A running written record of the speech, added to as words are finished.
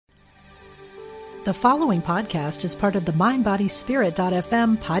The following podcast is part of the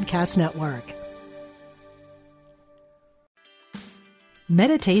MindBodySpirit.fm podcast network.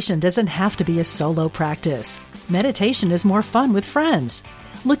 Meditation doesn't have to be a solo practice. Meditation is more fun with friends.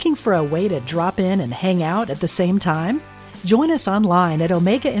 Looking for a way to drop in and hang out at the same time? Join us online at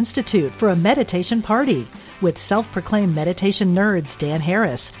Omega Institute for a meditation party with self-proclaimed meditation nerds Dan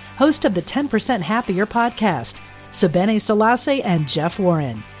Harris, host of the 10% Happier podcast, Sebene Selassie, and Jeff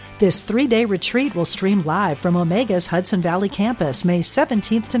Warren. This 3-day retreat will stream live from Omega's Hudson Valley campus May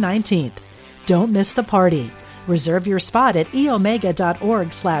 17th to 19th. Don't miss the party. Reserve your spot at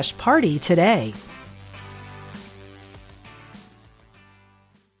eomega.org/party today.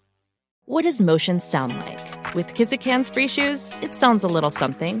 What does motion sound like? With Kizik hands-free shoes, it sounds a little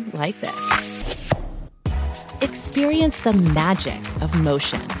something like this. Experience the magic of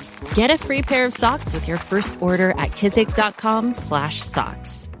motion. Get a free pair of socks with your first order at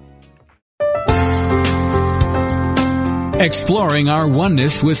kizik.com/socks. Exploring our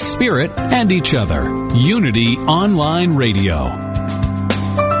oneness with spirit and each other. Unity Online Radio.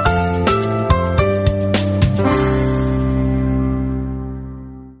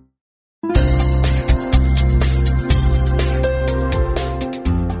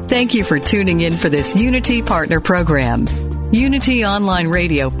 Thank you for tuning in for this Unity Partner Program. Unity Online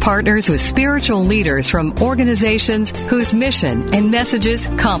Radio partners with spiritual leaders from organizations whose mission and messages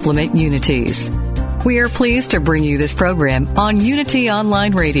complement Unity's. We are pleased to bring you this program on Unity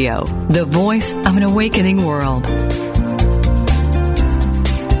Online Radio, the voice of an awakening world.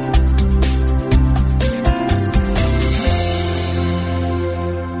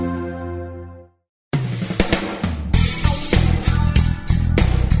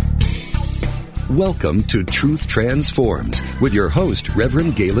 Welcome to Truth Transforms with your host,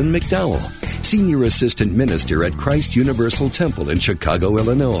 Reverend Galen McDowell, Senior Assistant Minister at Christ Universal Temple in Chicago,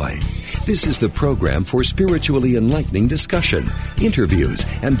 Illinois. This is the program for spiritually enlightening discussion, interviews,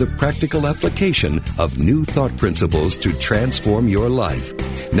 and the practical application of new thought principles to transform your life.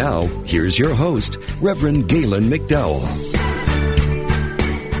 Now, here's your host, Reverend Galen McDowell.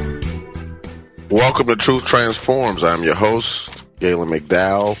 Welcome to Truth Transforms. I'm your host, Galen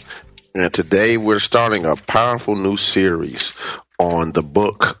McDowell, and today we're starting a powerful new series on the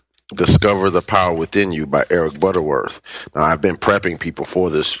book Discover the Power Within You by Eric Butterworth. Now, I've been prepping people for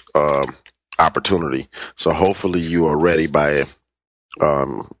this opportunity, so hopefully you are ready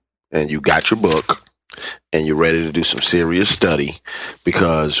and you got your book and you're ready to do some serious study,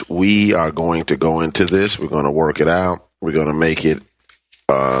 because we are going to go into this. We're going to work it out. We're going to make it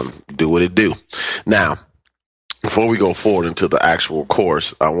do what it do. Now, before we go forward into the actual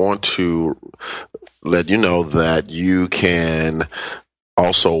course, I want to let you know that you can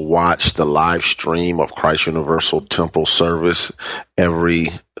also watch the live stream of Christ Universal Temple service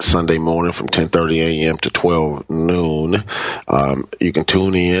every Sunday morning from 10:30 a.m. to 12 noon. You can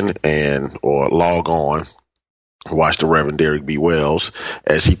tune in or log on, watch the Reverend Derek B. Wells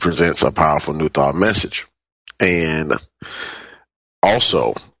as he presents a powerful New Thought message. And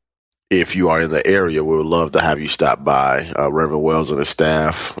also, if you are in the area, we would love to have you stop by. Reverend Wells and his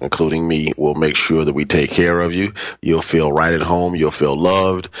staff, including me, will make sure that we take care of you. You'll feel right at home. You'll feel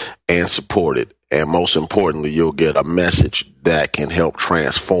loved and supported. And most importantly, you'll get a message that can help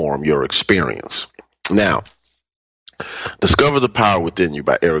transform your experience. Now, Discover the Power Within You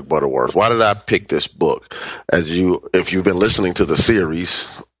by Eric Butterworth. Why did I pick this book? If you've been listening to the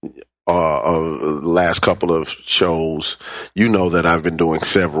series, of the last couple of shows, you know that I've been doing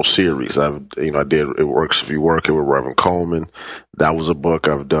several series. I did It Works If You Work It with Reverend Coleman. That was a book.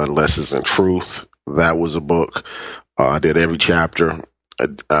 I've done Lessons in Truth. That was a book. I did every chapter.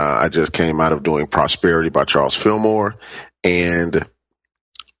 I just came out of doing Prosperity by Charles Fillmore. And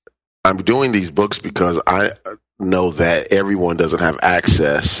I'm doing these books because I know that everyone doesn't have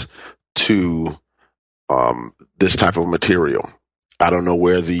access to this type of material. I don't know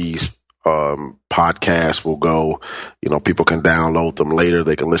where these podcasts will go. People can download them later.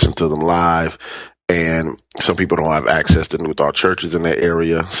 They can listen to them live. And some people don't have access to New Thought churches in that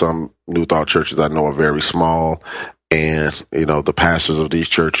area. Some New Thought churches I know are very small. And, the pastors of these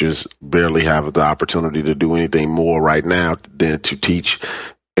churches barely have the opportunity to do anything more right now than to teach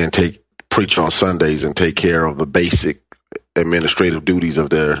and preach on Sundays and take care of the basic administrative duties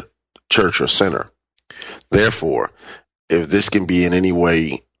of their church or center. Therefore, if this can be in any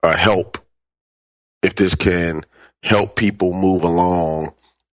way a help, if this can help people move along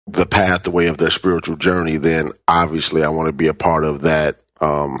the pathway of their spiritual journey, then obviously I want to be a part of that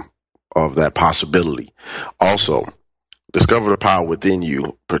possibility. Also, Discover the Power Within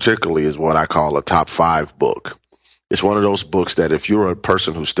You, particularly, is what I call a top 5 book. It's one of those books that if you're a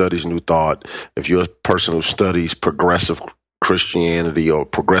person who studies New Thought, if you're a person who studies progressive Christianity or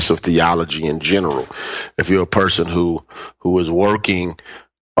progressive theology in general, if you're a person who is working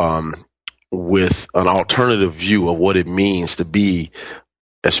with an alternative view of what it means to be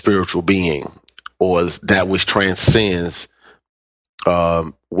a spiritual being, or that which transcends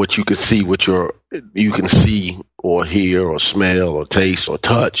what you can see, you can see or hear or smell or taste or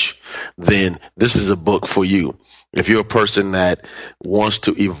touch, then this is a book for you. If you're a person that wants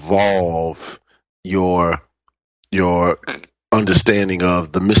to evolve your understanding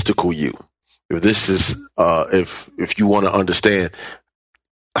of the mystical you, if this is if you want to understand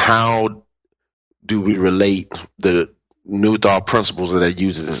how do we relate the New Thought principles that it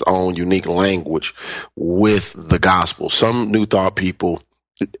uses its own unique language with the gospel. Some New Thought people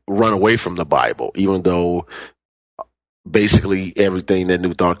run away from the Bible, even though basically everything that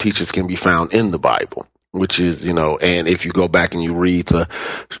New Thought teaches can be found in the Bible, which is, and if you go back and you read the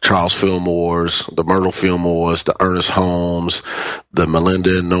Charles Fillmore's, the Myrtle Fillmore's, the Ernest Holmes, the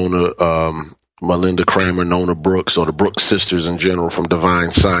Melinda Kramer, Nona Brooks, or the Brooks sisters in general from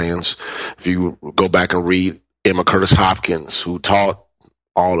Divine Science. If you go back and read Emma Curtis Hopkins, who taught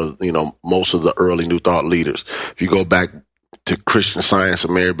most of the early New Thought leaders. If you go back to Christian Science of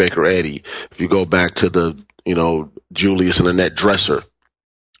Mary Baker Eddy, if you go back to the, Julius and Annette Dresser,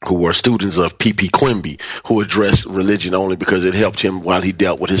 who were students of P.P. Quimby, who addressed religion only because it helped him while he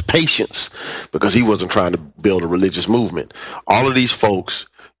dealt with his patients, because he wasn't trying to build a religious movement. All of these folks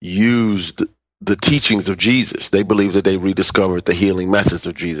used the teachings of Jesus. They believe that they rediscovered the healing methods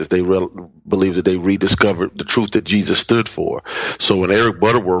of Jesus. They believe that they rediscovered the truth that Jesus stood for. So when Eric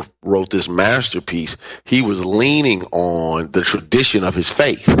Butterworth wrote this masterpiece, he was leaning on the tradition of his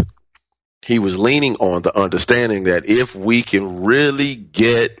faith. He was leaning on the understanding that if we can really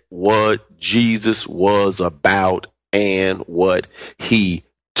get what Jesus was about and what he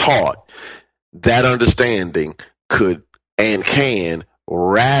taught, that understanding could and can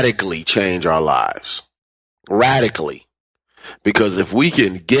radically change our lives. Radically. Because if we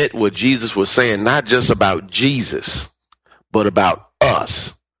can get what Jesus was saying, not just about Jesus, but about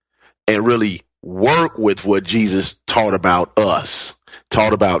us, and really work with what Jesus taught about us,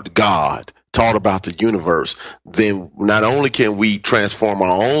 taught about God, taught about the universe, then not only can we transform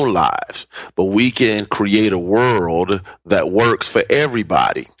our own lives, but we can create a world that works for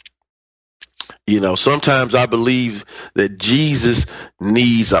everybody. Sometimes I believe that Jesus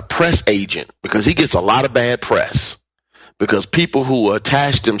needs a press agent, because he gets a lot of bad press, because people who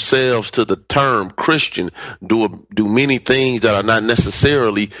attach themselves to the term Christian do many things that are not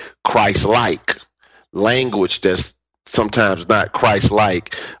necessarily Christ-like. Language that's sometimes not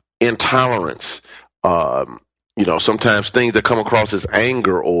Christ-like, intolerance, sometimes things that come across as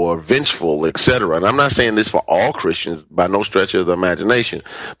anger or vengeful, etc. And I'm not saying this for all Christians by no stretch of the imagination,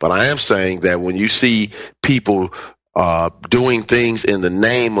 but I am saying that when you see people doing things in the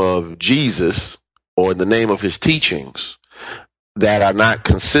name of Jesus or in the name of his teachings that are not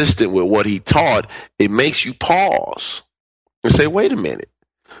consistent with what he taught, it makes you pause and say, wait a minute,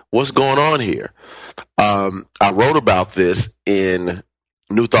 what's going on here? I wrote about this in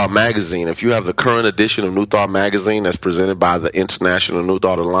New Thought Magazine. If you have the current edition of New Thought Magazine that's presented by the International New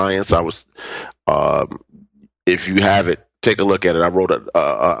Thought Alliance, if you have it, take a look at it. I wrote an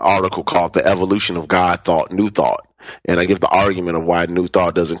article called The Evolution of God Thought, New Thought. And I give the argument of why New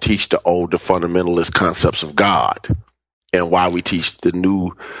Thought doesn't teach the older fundamentalist concepts of God, and why we teach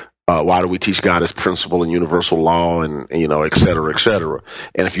why do we teach God as principle and universal law, and et cetera, et cetera.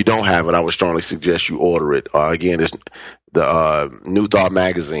 And if you don't have it, I would strongly suggest you order it. Again, it's the New Thought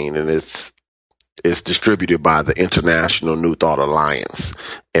Magazine, and it's distributed by the International New Thought Alliance,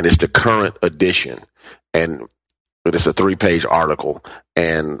 and it's the current edition, and it's a 3-page article,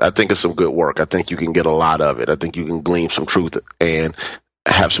 and I think it's some good work. I think you can get a lot of it. I think you can glean some truth and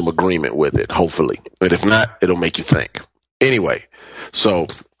have some agreement with it, hopefully. But if not, it'll make you think. Anyway, so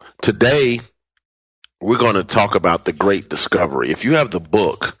today we're going to talk about the Great Discovery. If you have the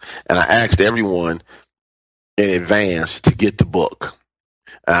book, and I asked everyone in advance to get the book,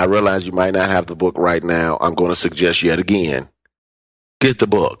 and I realize you might not have the book right now, I'm going to suggest yet again, get the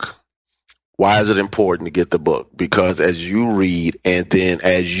book. Why is it important to get the book? Because as you read, and then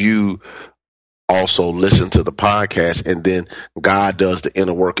as you also listen to the podcast, and then God does the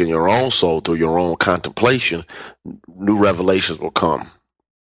inner work in your own soul through your own contemplation, new revelations will come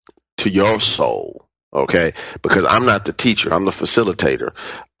to your soul. Okay? Because I'm not the teacher. I'm the facilitator.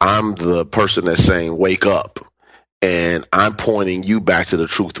 I'm the person that's saying, wake up. And I'm pointing you back to the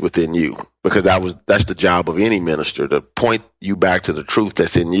truth within you, because that's the job of any minister, to point you back to the truth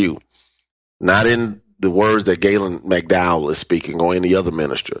that's in you, not in the words that Galen McDowell is speaking or any other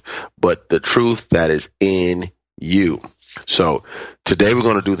minister, but the truth that is in you. So today we're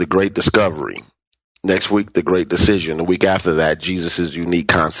going to do the great discovery. Next week, the great decision. The week after that, Jesus' unique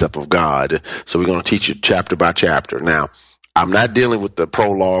concept of God. So we're going to teach it chapter by chapter. Now, I'm not dealing with the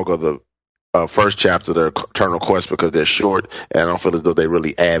prologue or the first chapter, the eternal quest, because they're short, and I don't feel as though they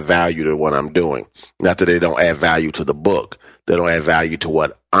really add value to what I'm doing. Not that they don't add value to the book. They don't add value to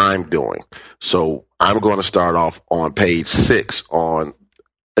what I'm doing. So I'm going to start off on page 6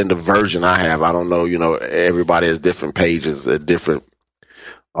 in the version I have. I don't know, everybody has different pages, different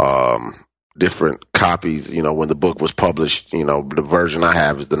copies. When the book was published, the version I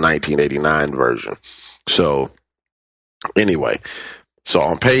have is the 1989 version. So anyway, so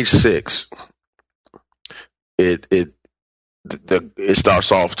on page 6, it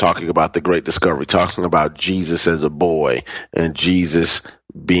starts off talking about the great discovery, talking about Jesus as a boy and Jesus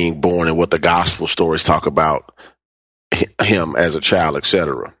being born and what the gospel stories talk about him as a child,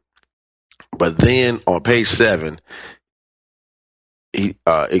 etc. But then on page 7,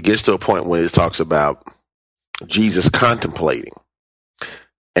 it gets to a point where it talks about Jesus contemplating,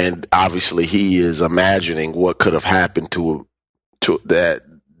 and obviously he is imagining what could have happened to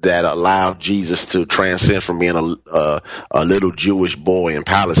that allowed Jesus to transcend from being a little Jewish boy in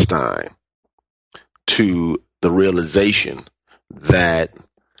Palestine to the realization that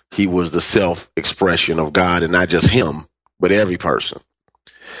he was the self-expression of God, and not just him, but every person.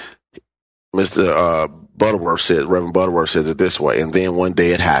 Reverend Butterworth says it this way: and then one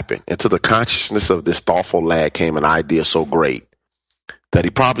day it happened. Into the consciousness of this thoughtful lad came an idea so great that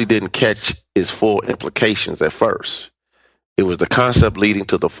he probably didn't catch its full implications at first. It was the concept leading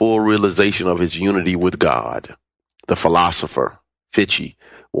to the full realization of his unity with God. The philosopher Fichte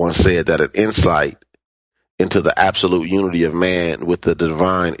once said that an insight into the absolute unity of man with the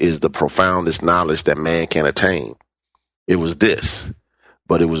divine is the profoundest knowledge that man can attain. It was this,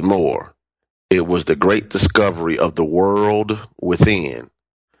 but it was more. It was the great discovery of the world within,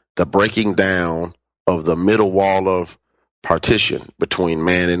 the breaking down of the middle wall of partition between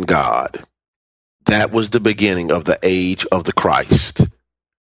man and God. That was the beginning of the age of the Christ,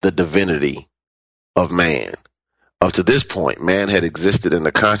 the divinity of man. Up to this point, man had existed in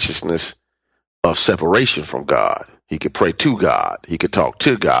the consciousness of separation from God. He could pray to God. He could talk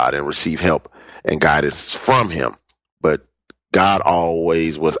to God and receive help and guidance from him. But God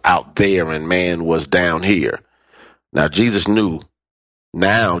always was out there and man was down here. Now Jesus knew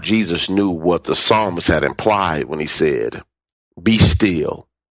what the psalmist had implied when he said, "Be still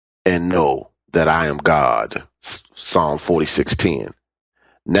and know that I am God." Psalm 46:10.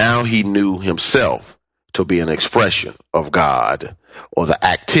 Now he knew himself to be an expression of God, or the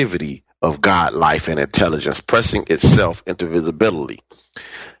activity of God life and intelligence pressing itself into visibility.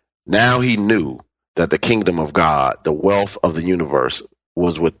 Now he knew that the kingdom of God, the wealth of the universe,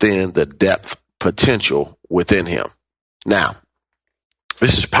 was within the depth potential within him. Now,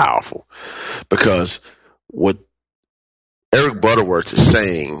 this is powerful, because what Eric Butterworth is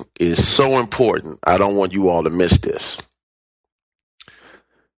saying is so important. I don't want you all to miss this.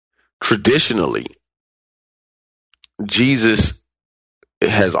 Traditionally, Jesus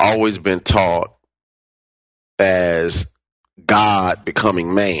has always been taught as God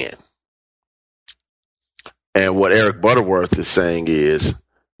becoming man. And what Eric Butterworth is saying is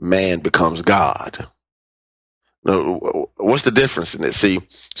man becomes God. Now, what's the difference in this?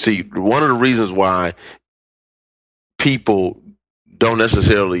 See, one of the reasons why people don't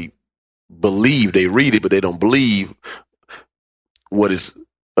necessarily believe, they read it, but they don't believe what is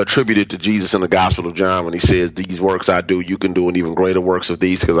attributed to Jesus in the Gospel of John when he says, "These works I do, you can do, and even greater works of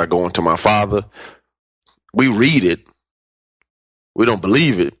these, because I go unto my Father." We read it. We don't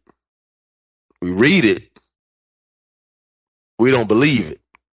believe it. We read it. We don't believe it.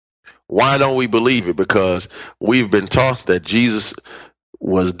 Why don't we believe it? Because we've been taught that Jesus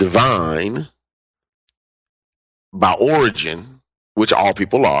was divine by origin, which all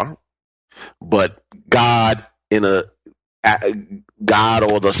people are, but God God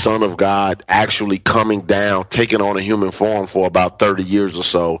or the Son of God actually coming down, taking on a human form for about 30 years or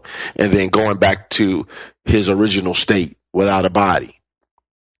so, and then going back to his original state without a body.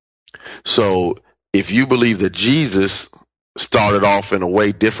 So if you believe that Jesus started off in a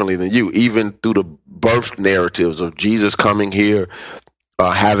way differently than you, even through the birth narratives of Jesus coming here,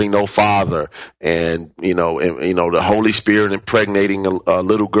 having no father, and the Holy Spirit impregnating a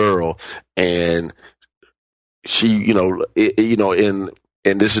little girl, and she, and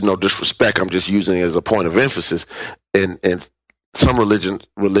this is no disrespect, I'm just using it as a point of emphasis. And some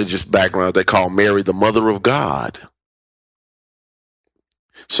religious background, they call Mary the mother of God.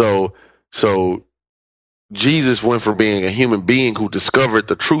 So Jesus went from being a human being who discovered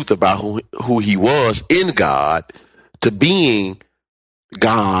the truth about who he was in God to being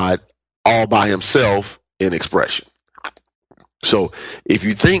God all by himself in expression. So if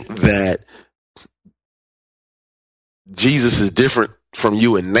you think that Jesus is different from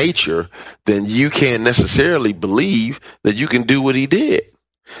you in nature, then you can't necessarily believe that you can do what he did.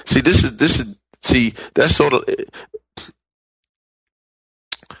 See, that's sort of,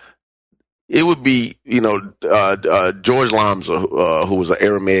 it would be, George Lamsa, who was an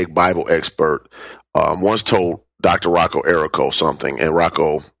Aramaic Bible expert, once told Dr. Rocco Errico something, and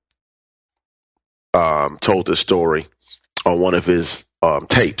Rocco told this story on one of his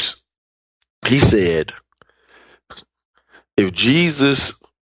tapes. He said, if Jesus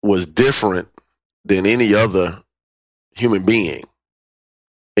was different than any other human being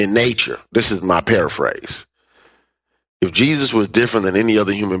in nature, this is my paraphrase. If Jesus was different than any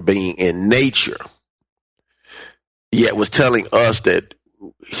other human being in nature, yet was telling us that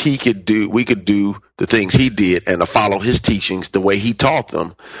we could do the things he did and to follow his teachings the way he taught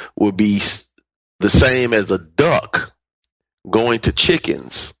them, would be the same as a duck going to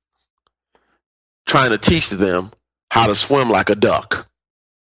chickens, trying to teach them how to swim like a duck.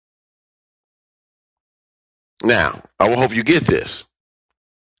 Now, I hope you get this.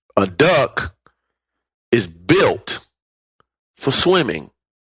 A duck is built for swimming.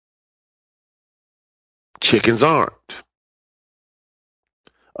 Chickens aren't.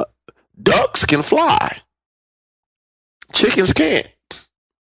 Ducks can fly. Chickens can't.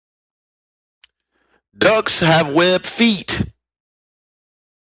 Ducks have webbed feet.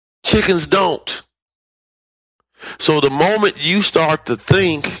 Chickens don't. So the moment you start to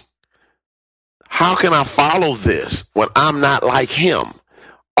think, how can I follow this when I'm not like him,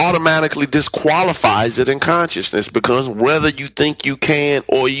 automatically disqualifies it in consciousness, because whether you think you can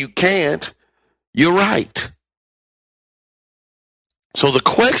or you can't, you're right. So the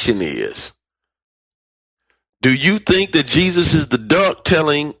question is, do you think that Jesus is the duck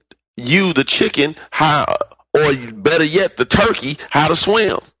telling you, the chicken, how, or better yet, the turkey, how to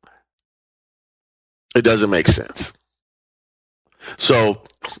swim? It doesn't make sense. So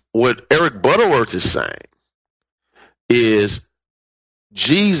what Eric Butterworth is saying is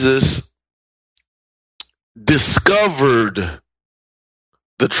Jesus discovered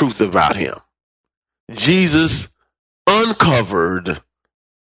the truth about him. Jesus uncovered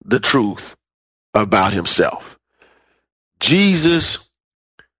the truth about himself. Jesus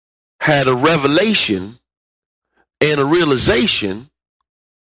had a revelation and a realization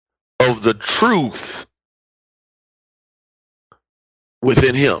of the truth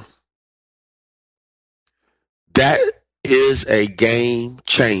within him. That is a game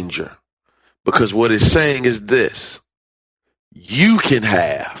changer, because what it's saying is this: you can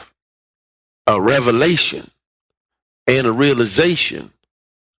have a revelation and a realization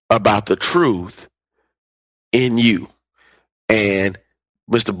about the truth in you. And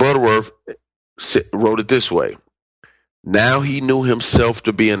Mr. Butterworth wrote it this way: now he knew himself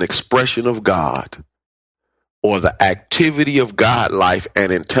to be an expression of God, or the activity of God life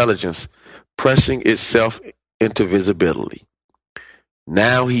and intelligence pressing itself into visibility.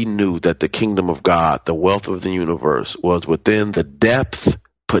 Now he knew that the kingdom of God, the wealth of the universe, was within the depth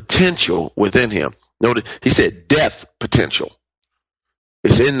potential within him. Notice he said depth potential.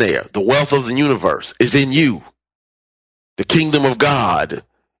 It's in there. The wealth of the universe is in you. The kingdom of God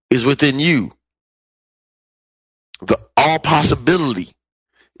is within you. The all possibility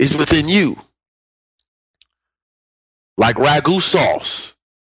is within you. Like ragu sauce,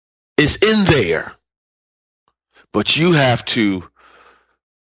 it's in there. But you have to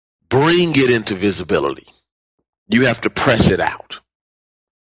bring it into visibility. You have to press it out.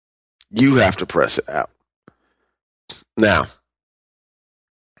 You have to press it out. Now,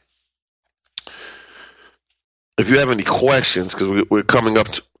 if you have any questions, because we're coming up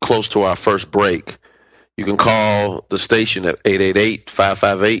close to our first break, you can call the station at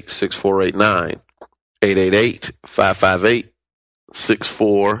 888-558-6489,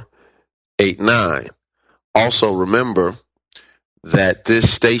 888-558-6489. Also, remember that this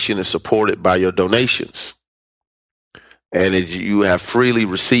station is supported by your donations, and as you have freely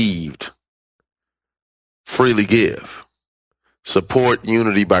received, freely give. Support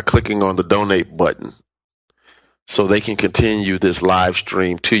Unity by clicking on the donate button so they can continue this live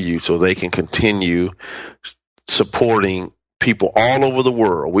stream to you, so they can continue supporting people all over the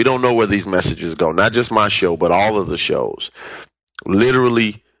world. We don't know where these messages go, not just my show, but all of the shows.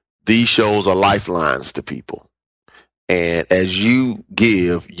 Literally, these shows are lifelines to people. And as you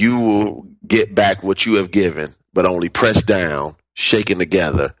give, you will get back what you have given, but only pressed down, shaken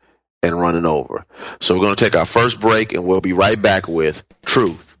together, and running over. So we're going to take our first break, and we'll be right back with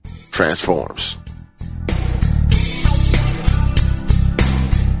Truth Transforms.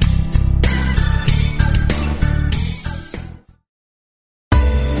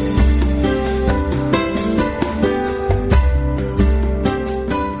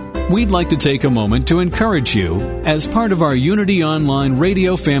 We'd like to take a moment to encourage you, as part of our Unity Online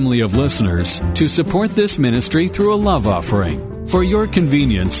radio family of listeners, to support this ministry through a love offering. For your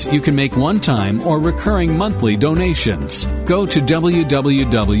convenience, you can make one-time or recurring monthly donations. Go to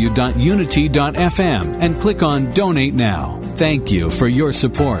www.unity.fm and click on Donate Now. Thank you for your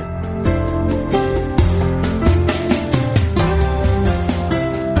support.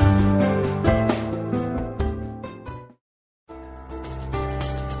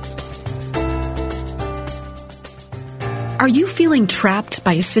 Are you feeling trapped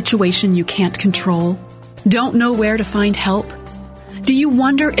by a situation you can't control? Don't know where to find help? Do you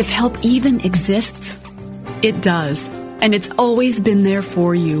wonder if help even exists? It does, and it's always been there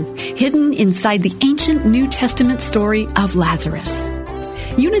for you, hidden inside the ancient New Testament story of Lazarus.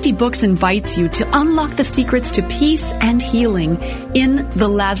 Unity Books invites you to unlock the secrets to peace and healing in The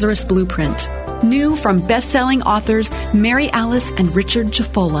Lazarus Blueprint, new from best-selling authors Mary Alice and Richard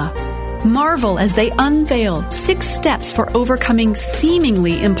Jafola. Marvel as they unveil 6 steps for overcoming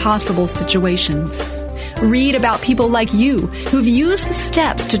seemingly impossible situations. Read about people like you who've used the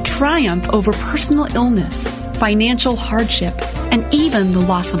steps to triumph over personal illness, financial hardship, and even the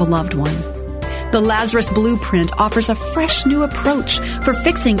loss of a loved one. The Lazarus Blueprint offers a fresh new approach for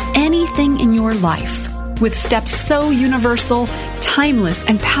fixing anything in your life, with steps so universal, timeless,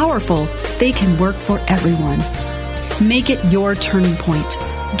 and powerful they can work for everyone. Make it your turning point.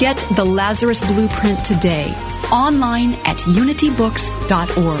 Get the Lazarus Blueprint today, online at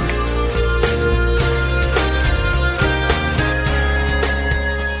unitybooks.org.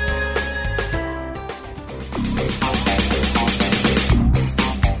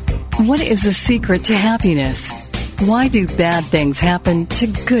 What is the secret to happiness? Why do bad things happen to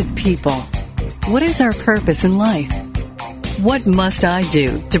good people? What is our purpose in life? What must I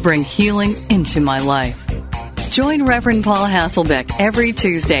do to bring healing into my life? Join Reverend Paul Hasselbeck every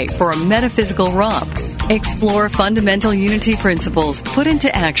Tuesday for a metaphysical romp. Explore fundamental unity principles put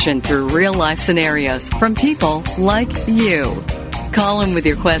into action through real-life scenarios from people like you. Call him with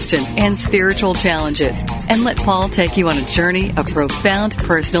your questions and spiritual challenges, and let Paul take you on a journey of profound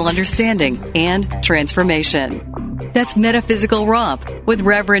personal understanding and transformation. That's Metaphysical Romp with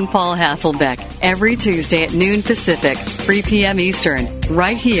Reverend Paul Hasselbeck every Tuesday at noon Pacific, 3 p.m. Eastern,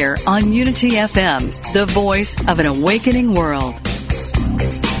 right here on Unity FM, the voice of an awakening world.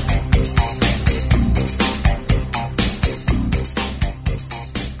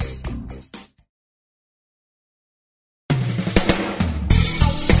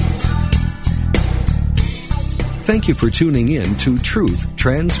 Thank you for tuning in to Truth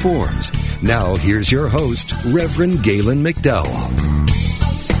Transforms. Now, here's your host, Reverend Galen McDowell.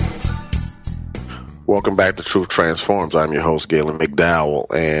 Welcome back to Truth Transforms. I'm your host, Galen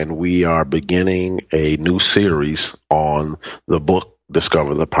McDowell, and we are beginning a new series on the book,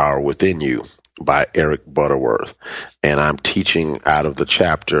 Discover the Power Within You by Eric Butterworth. And I'm teaching out of the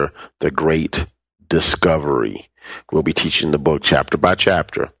chapter, The Great Discovery. We'll be teaching the book chapter by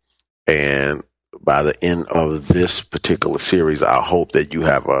chapter, and by the end of this particular series, I hope that you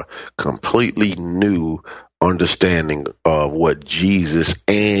have a completely new understanding of what Jesus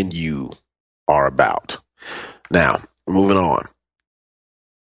and you are about. Now, moving on.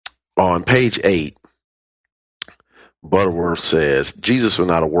 On page 8, Butterworth says, Jesus was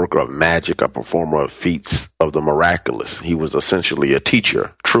not a worker of magic, a performer of feats of the miraculous. He was essentially a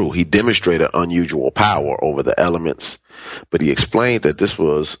teacher. True, he demonstrated unusual power over the elements, but he explained that this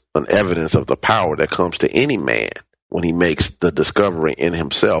was an evidence of the power that comes to any man when he makes the discovery in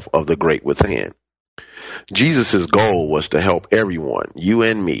himself of the great within. Jesus' goal was to help everyone, you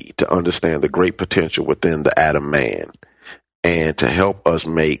and me, to understand the great potential within the Adam man and to help us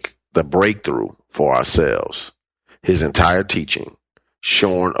make the breakthrough for ourselves. His entire teaching,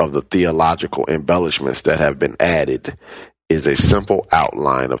 shorn of the theological embellishments that have been added, is a simple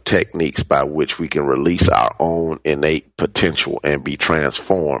outline of techniques by which we can release our own innate potential and be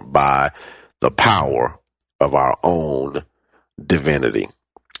transformed by the power of our own divinity.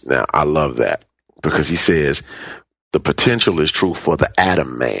 Now, I love that because he says the potential is true for the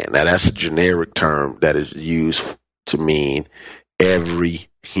Adam man. Now, that's a generic term that is used to mean every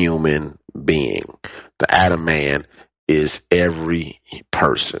human being. The Adam man is every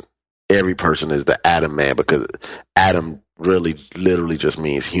person. Every person is the Adam man because Adam really literally just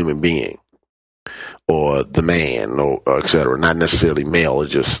means human being or the man or et cetera. Not necessarily male.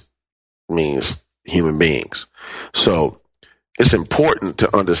 It's just means human beings. So it's important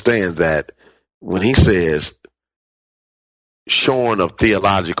to understand that when he says shorn of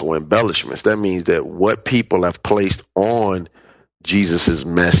theological embellishments, that means that what people have placed on Jesus's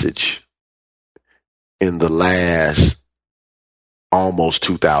message in the last almost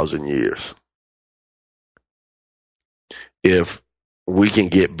 2,000 years. If we can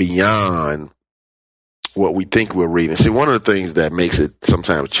get beyond what we think we're reading. See, one of the things that makes it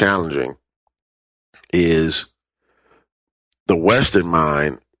sometimes challenging is the Western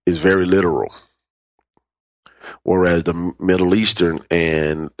mind is very literal, whereas the Middle Eastern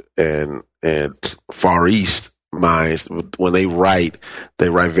and Far East minds, when they write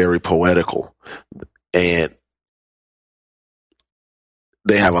very poetical, and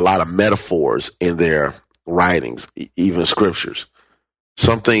they have a lot of metaphors in their writings, even scriptures.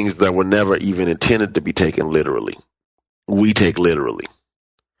 Some things that were never even intended to be taken literally, we take literally.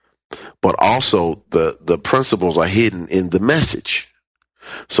 But also the principles are hidden in the message.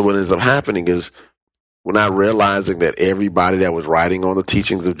 So what ends up happening is we're not realizing that everybody that was writing on the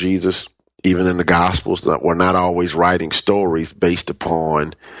teachings of Jesus, even in the Gospels, were not always writing stories based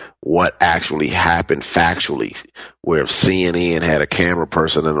upon what actually happened factually. Where if CNN had a camera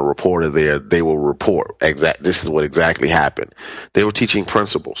person and a reporter there, they will report this is what exactly happened. They were teaching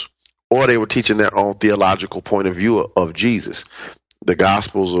principles, or they were teaching their own theological point of view of Jesus. The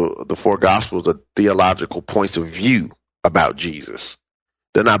Gospels, the four Gospels, are theological points of view about Jesus.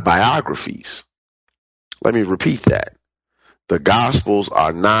 They're not biographies. Let me repeat that. The Gospels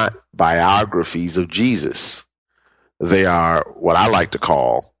are not biographies of Jesus. They are what I like to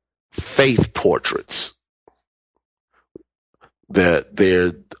call faith portraits. They're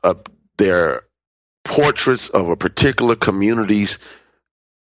portraits of a particular community's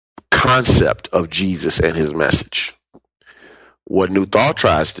concept of Jesus and his message. What New Thought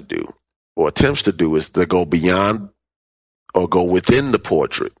tries to do, or attempts to do, is to go beyond or go within the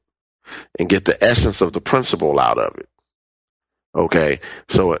portrait and get the essence of the principle out of it. Okay,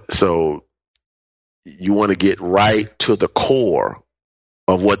 so you want to get right to the core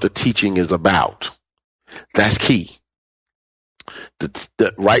of what the teaching is about. That's key.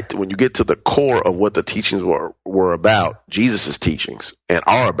 When you get to the core of what the teachings were about, Jesus' teachings and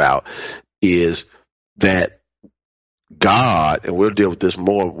are about, is that God, and we'll deal with this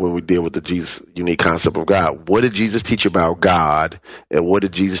more when we deal with the Jesus unique concept of God. What did Jesus teach about God, and what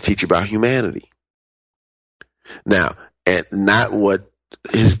did Jesus teach about humanity? Now, and not what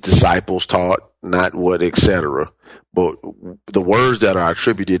his disciples taught, not what etc., but the words that are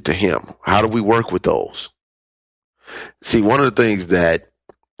attributed to him. How do we work with those? See, one of the things that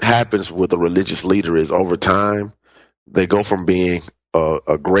happens with a religious leader is over time, they go from being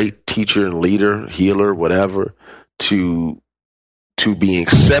a great teacher and leader, healer, whatever, to being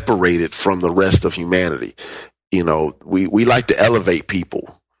separated from the rest of humanity. You know, we like to elevate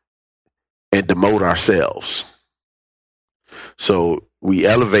people and demote ourselves. So we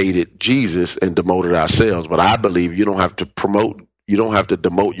elevated Jesus and demoted ourselves, but I believe you don't have to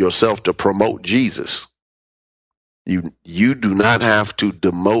demote yourself to promote Jesus. You do not have to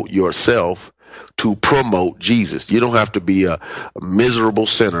demote yourself to promote Jesus. You don't have to be a miserable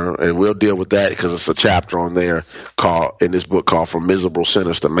sinner, and we'll deal with that because it's a chapter on there in this book called From Miserable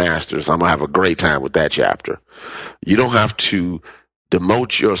Sinners to Masters. I'm going to have a great time with that chapter. You don't have to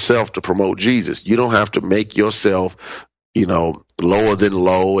demote yourself to promote Jesus. You don't have to make yourself, lower than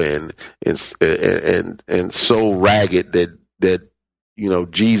low and so ragged that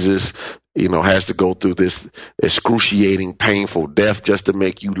Jesus, has to go through this excruciating, painful death just to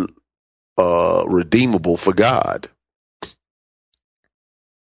make you redeemable for God.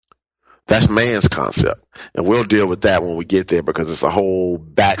 That's man's concept. And we'll deal with that when we get there, because it's a whole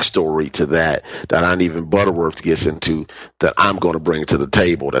backstory to that not even Butterworth gets into, that I'm going to bring to the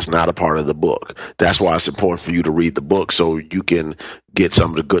table. That's not a part of the book. That's why it's important for you to read the book, so you can get some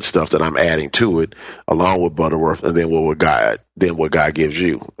of the good stuff that I'm adding to it along with Butterworth, and then what God gives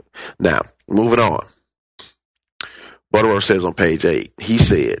you. Now, moving on. Butterworth says on page 8, he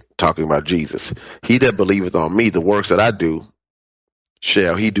said, talking about Jesus, "He that believeth on me, the works that I do,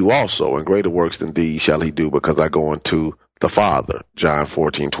 shall he do also, and greater works than these shall he do, because I go unto the Father." John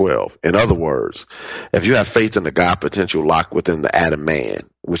 14:12. In other words, if you have faith in the God potential locked within the Adam man,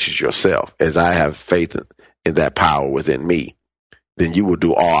 which is yourself, as I have faith in that power within me, then you will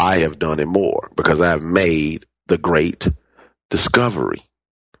do all I have done and more, because I have made the great discovery.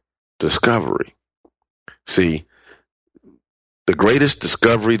 See, the greatest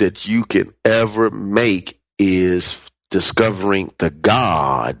discovery that you can ever make is discovering the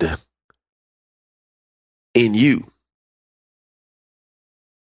God in you.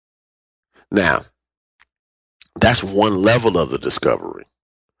 Now, that's one level of the discovery.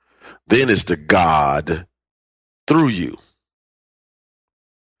 Then it's the God through you.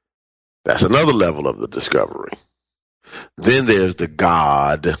 That's another level of the discovery. Then there's the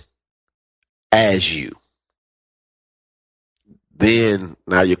God as you. Then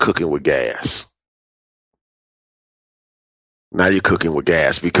now you're cooking with gas. Now you're cooking with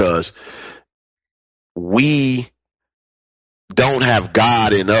gas, because we don't have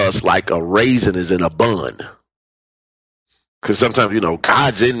God in us like a raisin is in a bun. Because sometimes,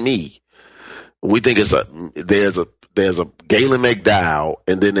 God's in me. We think there's a Galen McDowell,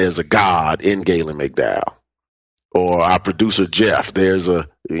 and then there's a God in Galen McDowell. Or our producer Jeff. You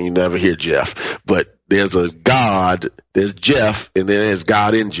never hear Jeff, but there's a God, there's Jeff, and then there's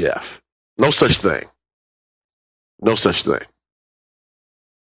God in Jeff. No such thing. No such thing.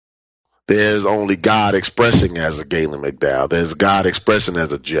 There's only God expressing as a Galen McDowell. There's God expressing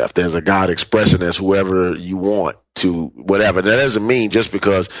as a Jeff. There's a God expressing as whoever you want to, whatever. That doesn't mean just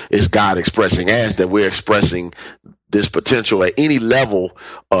because it's God expressing as that we're expressing this potential at any level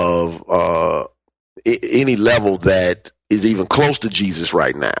of any level that is even close to Jesus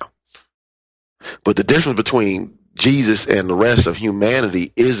right now. But the difference between Jesus and the rest of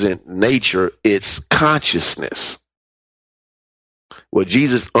humanity isn't nature, it's consciousness. What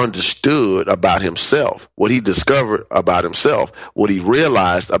Jesus understood about himself, what he discovered about himself, what he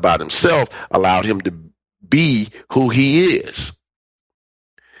realized about himself allowed him to be who he is.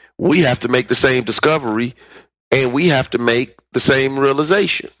 We have to make the same discovery, and we have to make the same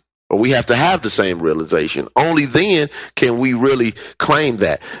realization, or we have to have the same realization. Only then can we really claim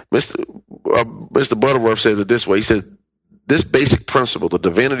that. Mr. Butterworth says it this way. He says, this basic principle, the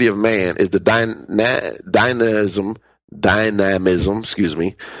divinity of man, is the dynamism,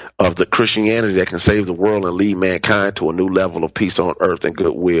 of the Christianity that can save the world and lead mankind to a new level of peace on earth and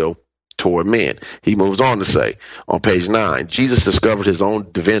goodwill toward men. He moves on to say on page 9, Jesus discovered his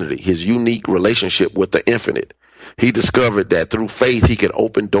own divinity, his unique relationship with the infinite. He discovered that through faith he could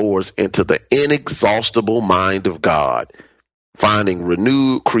open doors into the inexhaustible mind of God, finding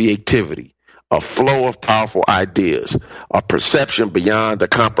renewed creativity, a flow of powerful ideas, a perception beyond the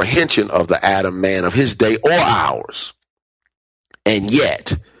comprehension of the Adam man of his day or ours. And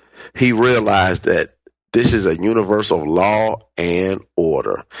yet, he realized that this is a universal law and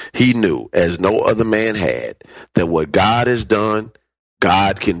order. He knew, as no other man had, that what God has done,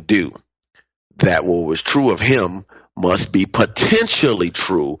 God can do. That what was true of him must be potentially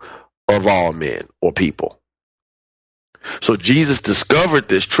true of all men or people. So Jesus discovered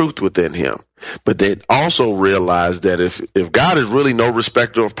this truth within him, but then also realized that if God is really no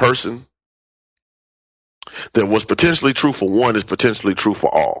respecter of person, then what's potentially true for one is potentially true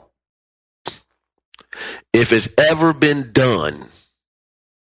for all. If it's ever been done,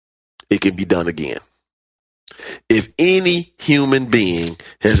 it can be done again. If any human being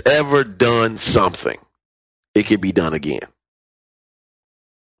has ever done something, it can be done again.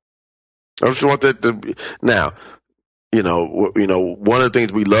 I just want that to now, one of the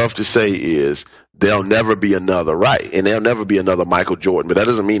things we love to say is there'll never be another, right? And there'll never be another Michael Jordan. But that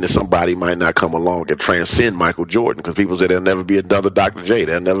doesn't mean that somebody might not come along and transcend Michael Jordan, because people say there'll never be another Dr. J.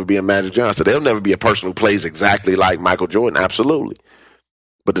 There'll never be a Magic Johnson. There'll never be a person who plays exactly like Michael Jordan. Absolutely.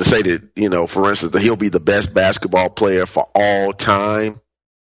 But to say that, for instance, that he'll be the best basketball player for all time.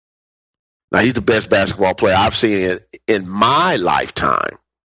 Now, he's the best basketball player I've seen in my lifetime.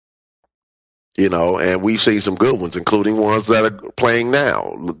 And we've seen some good ones, including ones that are playing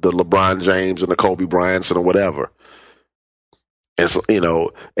now, the LeBron James and the Kobe Bryants and whatever. And so,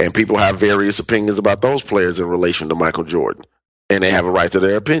 and people have various opinions about those players in relation to Michael Jordan, and they have a right to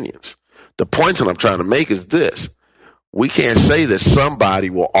their opinions. The point that I'm trying to make is this. We can't say that somebody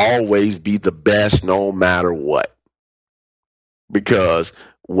will always be the best no matter what, because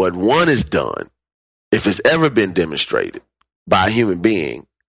what one has done, if it's ever been demonstrated by a human being,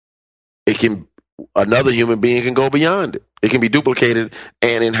 another human being can go beyond it. It can be duplicated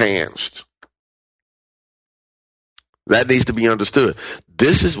and enhanced. That needs to be understood.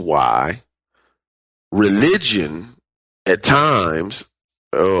 This is why religion at times,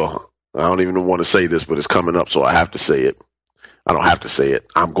 I don't even want to say this, but it's coming up, so I have to say it. I don't have to say it.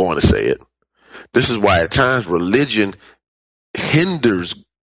 I'm going to say it. This is why at times religion hinders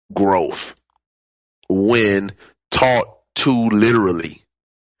growth when taught too literally.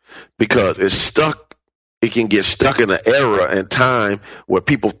 Because it can get stuck in an era and time where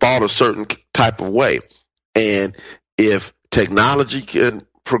people thought a certain type of way. And if technology can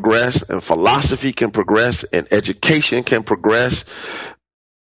progress and philosophy can progress and education can progress,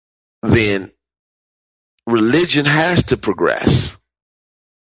 then religion has to progress.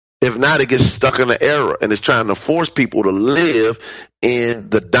 If not, it gets stuck in the error and it's trying to force people to live in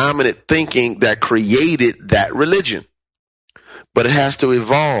the dominant thinking that created that religion. But it has to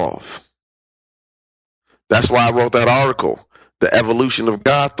evolve. That's why I wrote that article, The Evolution of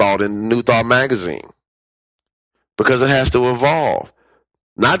God Thought, in New Thought magazine. Because it has to evolve.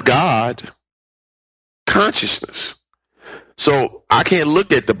 Not God, consciousness. So I can't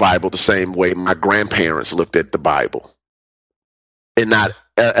look at the Bible the same way my grandparents looked at the Bible. And not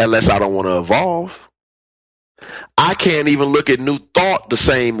unless I don't want to evolve. I can't even look at New Thought the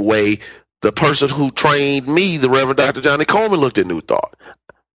same way the person who trained me, the Reverend Dr. Johnny Coleman, looked at New Thought.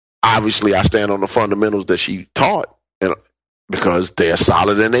 Obviously, I stand on the fundamentals that she taught because they're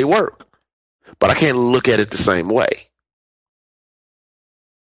solid and they work. But I can't look at it the same way.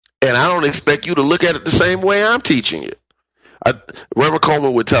 And I don't expect you to look at it the same way I'm teaching it. Reverend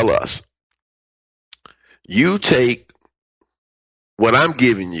Coleman would tell us, you take what I'm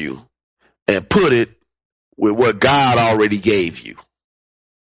giving you and put it with what God already gave you.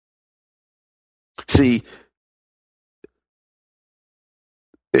 See,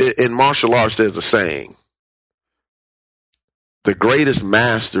 in martial arts, there's a saying, the greatest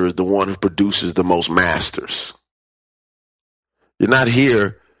master is the one who produces the most masters. You're not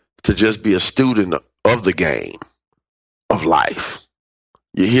here to just be a student of the game of life.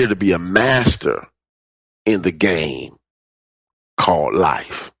 You're here to be a master in the game called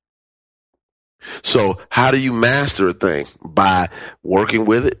life. So how do you master a thing? By working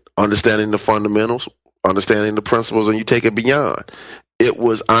with it, understanding the fundamentals, understanding the principles, and you take it beyond. It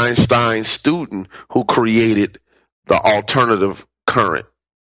was Einstein's student who created the alternative current,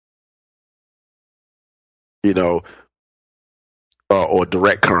 or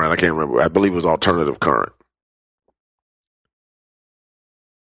direct current. I can't remember. I believe it was alternative current.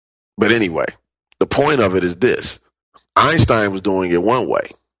 But anyway, the point of it is this. Einstein was doing it one way.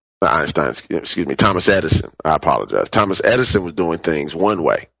 Thomas Edison. I apologize. Thomas Edison was doing things one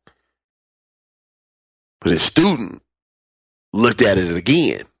way. But his student looked at it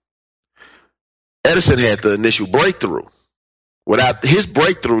again. Edison had the initial breakthrough. Without his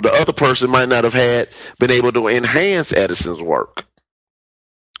breakthrough, the other person might not have been able to enhance Edison's work.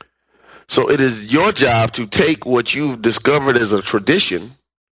 So it is your job to take what you've discovered as a tradition,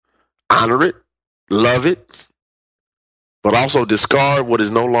 honor it, love it, but also discard what is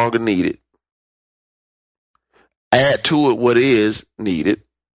no longer needed. Add to it what is needed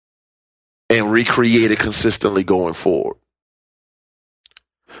and recreate it consistently going forward.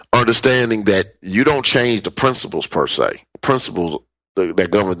 Understanding that you don't change the principles per se. Principles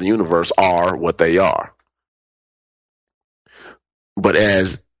that govern the universe are what they are. But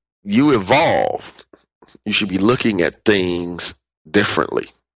as you evolve, you should be looking at things differently.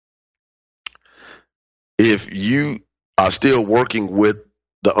 If you are still working with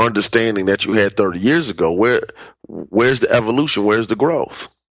the understanding that you had 30 years ago, where's the evolution? Where's the growth?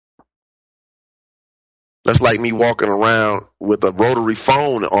 That's like me walking around with a rotary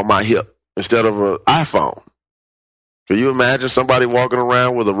phone on my hip instead of an iPhone. Can you imagine somebody walking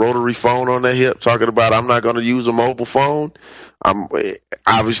around with a rotary phone on their hip talking about, I'm not going to use a mobile phone? I'm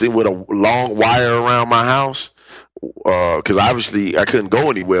obviously with a long wire around my house because obviously I couldn't go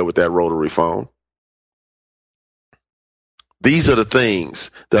anywhere with that rotary phone. These are the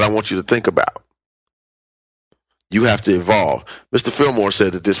things that I want you to think about. You have to evolve. Mr. Fillmore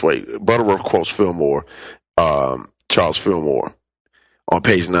said it this way. Butterworth quotes Fillmore, Charles Fillmore, on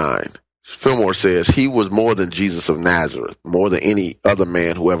page 9. Fillmore says, he was more than Jesus of Nazareth, more than any other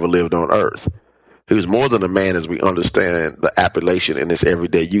man who ever lived on earth. He was more than a man as we understand the appellation in its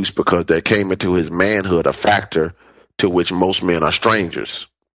everyday use, because there came into his manhood a factor to which most men are strangers.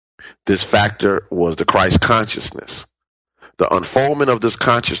 This factor was the Christ consciousness. The unfoldment of this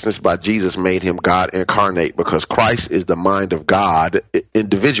consciousness by Jesus made him God incarnate, because Christ is the mind of God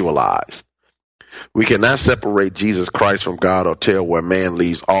individualized. We cannot separate Jesus Christ from God or tell where man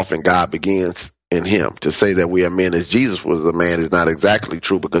leaves off and God begins in him. To say that we are men as Jesus was a man is not exactly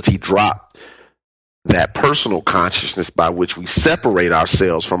true, because he dropped that personal consciousness by which we separate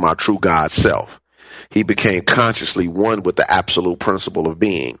ourselves from our true God self. He became consciously one with the absolute principle of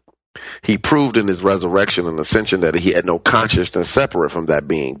being. He proved in his resurrection and ascension that he had no consciousness separate from that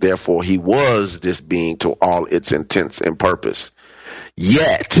being. Therefore, he was this being to all its intents and purpose.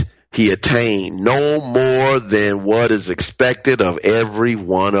 Yet, he attained no more than what is expected of every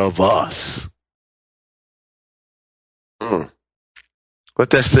one of us. Let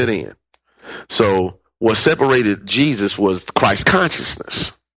that sit in. So, what separated Jesus was Christ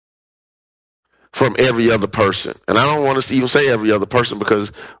consciousness from every other person. And I don't want to even say every other person,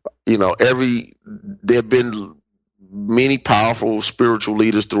 because, there have been many powerful spiritual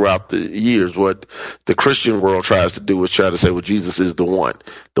leaders throughout the years. What the Christian world tries to do is try to say, well, Jesus is the one,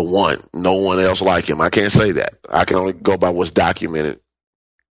 no one else like him. I can't say that. I can only go by what's documented.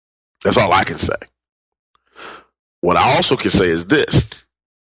 That's all I can say. What I also can say is this.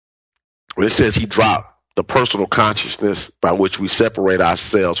 When it says he dropped the personal consciousness by which we separate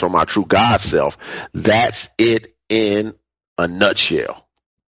ourselves from our true God self, that's it in a nutshell.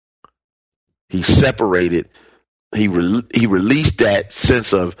 He separated, he released that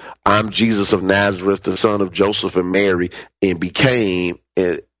sense of, I'm Jesus of Nazareth, the son of Joseph and Mary, and became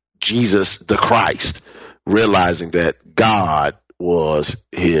Jesus the Christ, realizing that God was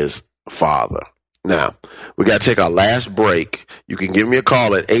his Father. Now, we got to take our last break. You can give me a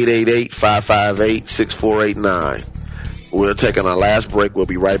call at 888-558-6489. We're taking our last break. We'll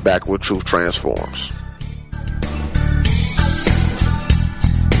be right back with Truth Transforms.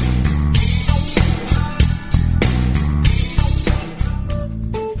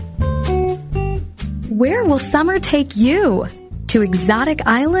 Where will summer take you? To exotic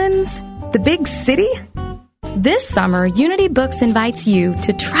islands? The big city? This summer, Unity Books invites you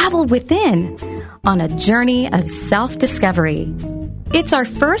to travel within on a journey of self-discovery. It's our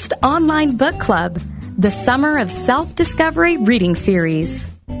first online book club, the Summer of Self-Discovery Reading Series.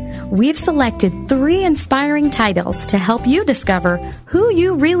 We've selected 3 inspiring titles to help you discover who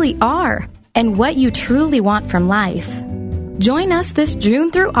you really are and what you truly want from life. Join us this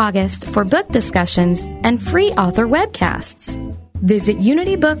June through August for book discussions and free author webcasts. Visit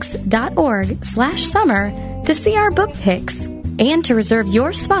unitybooks.org/summer to see our book picks and to reserve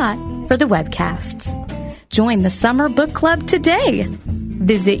your spot for the webcasts. Join the Summer Book Club today.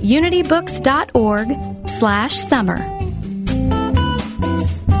 Visit unitybooks.org/summer.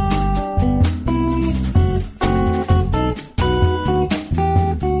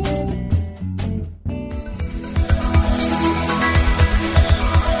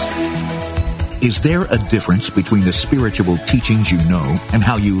 Is there a difference between the spiritual teachings you know and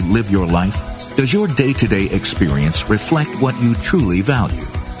how you live your life? Does your day-to-day experience reflect what you truly value?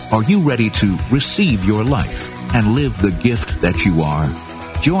 Are you ready to receive your life and live the gift that you are?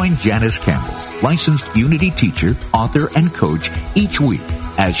 Join Janice Campbell, licensed Unity teacher, author, and coach each week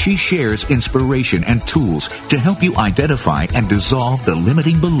as she shares inspiration and tools to help you identify and dissolve the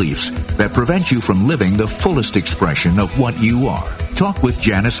limiting beliefs that prevent you from living the fullest expression of what you are. Talk with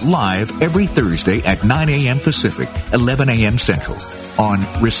Janice live every Thursday at 9 a.m. Pacific, 11 a.m. Central on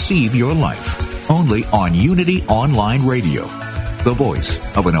Receive Your Life, only on Unity Online Radio, the voice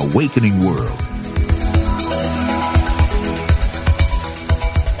of an awakening world.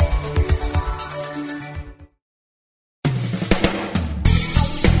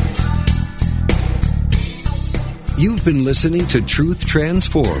 You've been listening to Truth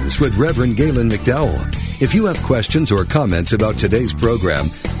Transforms with Reverend Galen McDowell. If you have questions or comments about today's program,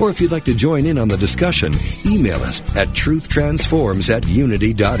 or if you'd like to join in on the discussion, email us at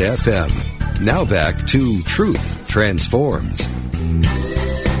truthtransforms@unity.fm. Now back to Truth Transforms.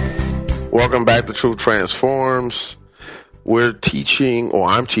 Welcome back to Truth Transforms. I'm teaching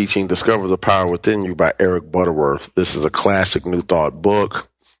Discover the Power Within You by Eric Butterworth. This is a classic New Thought book.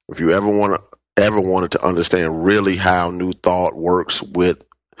 If you ever wanted to understand really how New Thought works with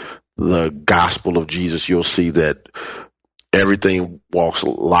the gospel of Jesus, you'll see that everything walks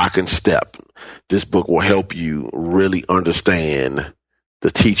lock and step. This book will help you really understand the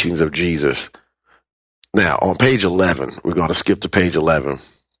teachings of Jesus. Now, on page 11, we're going to skip to page 11.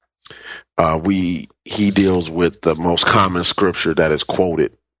 He deals with the most common scripture that is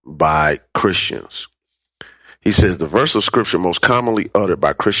quoted by Christians. He says the verse of scripture most commonly uttered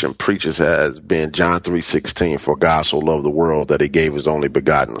by Christian preachers has been John 3:16, for God so loved the world that he gave his only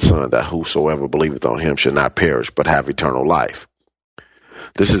begotten Son, that whosoever believeth on him should not perish, but have eternal life.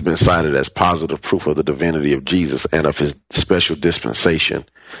 This has been cited as positive proof of the divinity of Jesus and of his special dispensation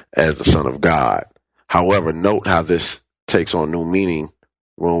as the Son of God. However, note how this takes on new meaning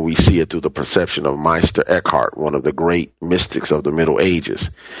when we see it through the perception of Meister Eckhart, one of the great mystics of the Middle Ages.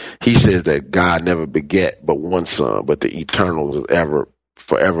 He says that God never beget but one Son, but the eternal is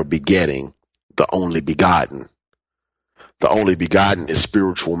forever begetting the only begotten. The only begotten is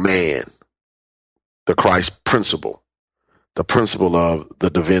spiritual man, the Christ principle, the principle of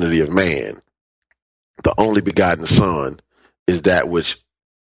the divinity of man. The only begotten Son is that which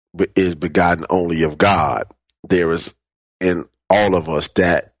is begotten only of God. There is in all of us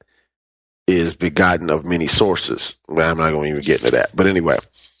that is begotten of many sources. Well, I'm not going to even get into that. But anyway,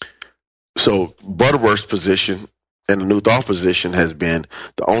 so Butterworth's position and the New Thought position has been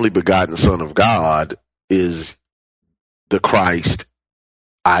the only begotten Son of God is the Christ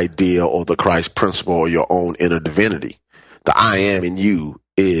idea or the Christ principle or your own inner divinity. The I am in you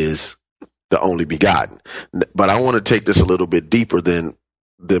is the only begotten. But I want to take this a little bit deeper than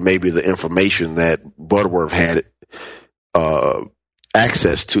maybe the information that Butterworth had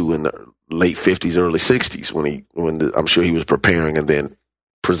access to in the late 50s, early 60s when I'm sure he was preparing and then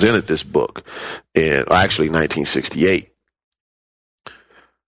presented this book in actually 1968.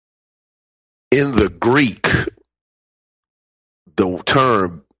 In the Greek, the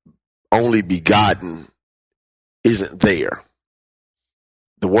term only begotten isn't there.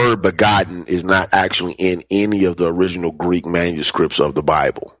 The word begotten is not actually in any of the original Greek manuscripts of the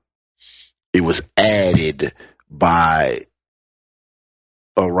Bible. It was added by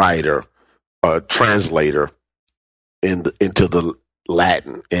a writer, a translator into the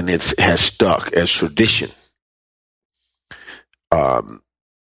Latin, and it has stuck as tradition.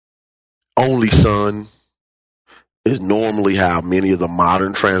 Only son is normally how many of the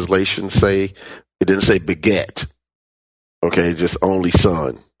modern translations say. It didn't say beget. Okay, just only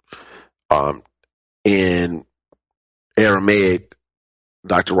son. In Aramaic,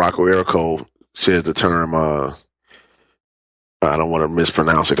 Dr. Rocco Errico says the term, I don't want to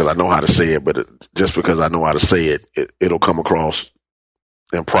mispronounce it because I know how to say it, but just because I know how to say it, it'll come across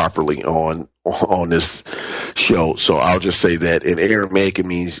improperly on this show. So I'll just say that in Aramaic it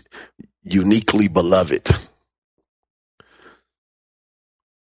means uniquely beloved.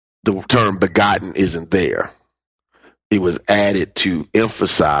 The term begotten isn't there. It was added to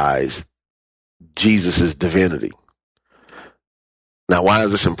emphasize Jesus' divinity. Now, why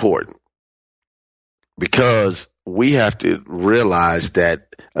is this important? Because we have to realize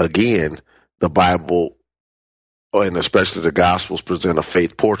that, again, the Bible, and especially the Gospels, present a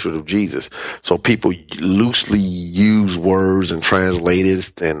faith portrait of Jesus. So people loosely use words and translate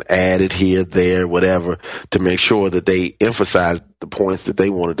it and add it here, there, whatever, to make sure that they emphasize the points that they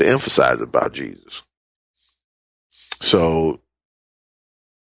wanted to emphasize about Jesus. So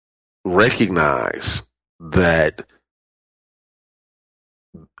recognize that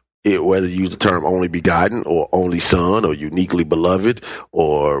whether you use the term only begotten or only son or uniquely beloved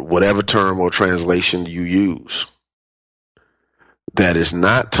or whatever term or translation you use, that is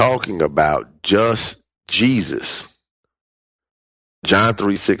not talking about just Jesus. John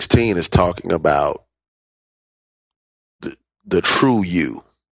 3:16 is talking about the true you.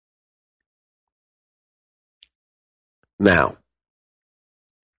 Now,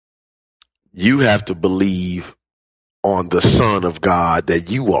 you have to believe on the Son of God that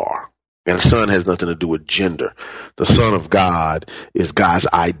you are. And son has nothing to do with gender. The Son of God is God's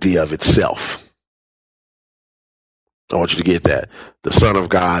idea of itself. I want you to get that. The Son of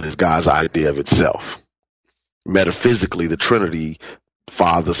God is God's idea of itself. Metaphysically, the Trinity,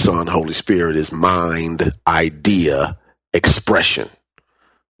 Father, Son, Holy Spirit, is mind, idea, expression.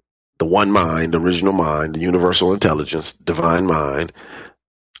 The one mind, original mind, the universal intelligence, divine mind,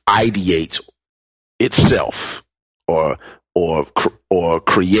 ideates itself or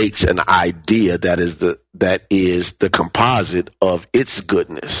creates an idea that is the composite of its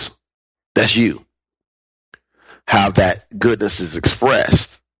goodness. That's you. How that goodness is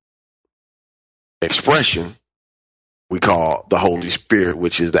expressed. Expression we call the Holy Spirit,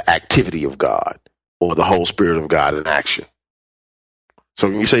 which is the activity of God, or the whole Spirit of God in action. So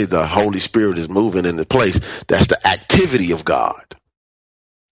when you say the Holy Spirit is moving into place, that's the activity of God.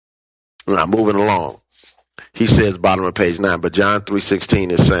 Now, moving along. He says, bottom of page 9, but John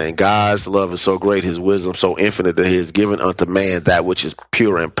 3:16 is saying, God's love is so great, his wisdom so infinite, that he has given unto man that which is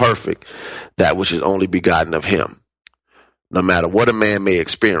pure and perfect, that which is only begotten of him. No matter what a man may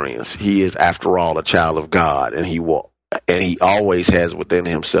experience, he is after all a child of God, and he always has within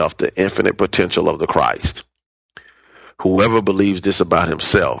himself the infinite potential of the Christ. Whoever believes this about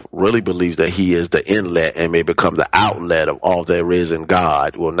himself really believes that he is the inlet and may become the outlet of all there is in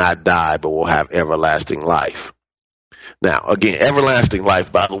God, will not die, but will have everlasting life. Now, again, everlasting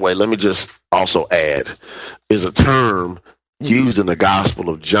life, by the way, let me just also add, is a term used in the Gospel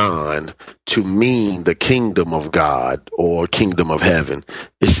of John to mean the kingdom of God or kingdom of heaven.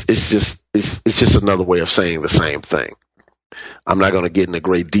 It's just another way of saying the same thing. I'm not going to get into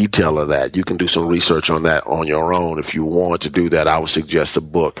great detail of that. You can do some research on that on your own. If you want to do that, I would suggest a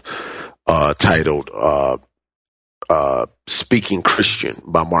book titled Speaking Christian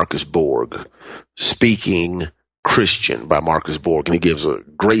by Marcus Borg. Speaking Christian by Marcus Borg. And he gives a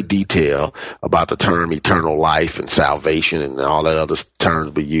great detail about the term eternal life and salvation and all that other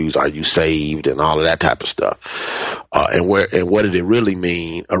terms we use. Are you saved? And all of that type of stuff. And what did it really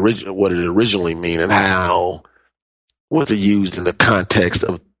mean? What did it originally mean, and how was it used in the context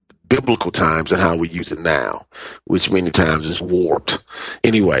of biblical times and how we use it now, which many times is warped.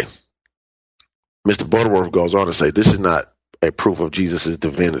 Anyway, Mr. Butterworth goes on to say, this is not a proof of Jesus'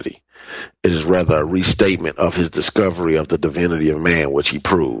 divinity. It is rather a restatement of his discovery of the divinity of man, which he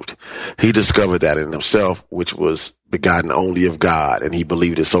proved. He discovered that in himself, which was begotten only of God, and he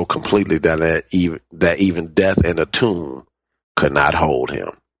believed it so completely that even death and a tomb could not hold him.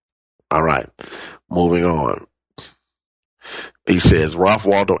 All right, moving on. He says, Ralph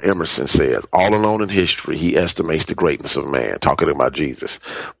Waldo Emerson says, all alone in history, he estimates the greatness of man, talking about Jesus.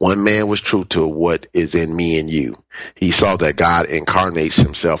 One man was true to what is in me and you. He saw that God incarnates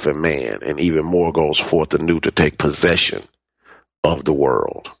himself in man, and even more goes forth anew to take possession of the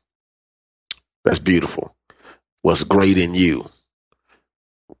world. That's beautiful. What's great in you?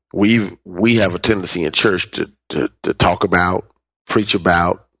 We have a tendency in church to talk about, preach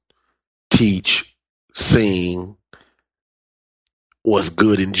about, teach, sing what's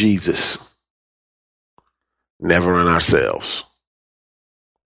good in Jesus, never in ourselves.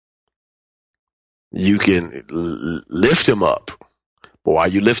 You can lift him up, but while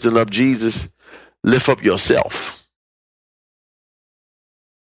you're lifting up Jesus, lift up yourself.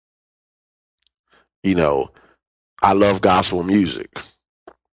 You know, I love gospel music,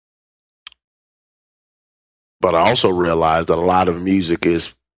 but I also realize that a lot of music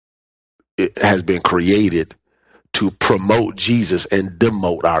has been created to promote Jesus and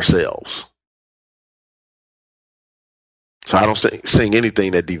demote ourselves. So I don't sing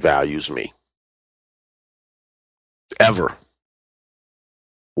anything that devalues me. Ever.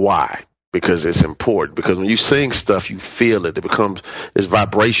 Why? Because it's important. Because when you sing stuff, you feel it. It's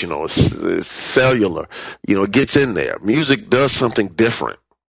vibrational. It's cellular. You know, it gets in there. Music does something different.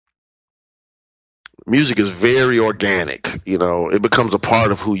 Music is very organic. You know, it becomes a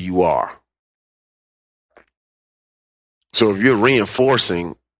part of who you are. So if you're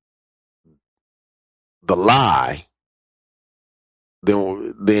reinforcing the lie,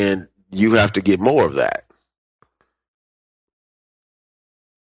 then you have to get more of that.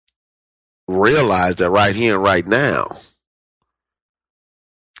 Realize that right here and right now,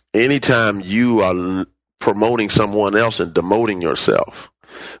 anytime you are promoting someone else and demoting yourself,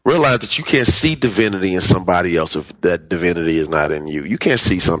 realize that you can't see divinity in somebody else if that divinity is not in you. You can't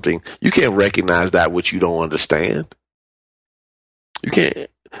see something. You can't recognize that which you don't understand. You can't.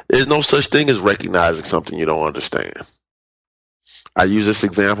 There's no such thing as recognizing something you don't understand. I use this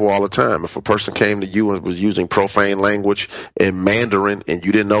example all the time. If a person came to you and was using profane language in Mandarin and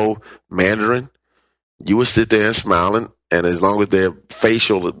you didn't know Mandarin, you would sit there and smile, and as long as their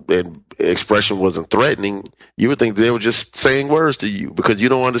facial expression wasn't threatening, you would think they were just saying words to you because you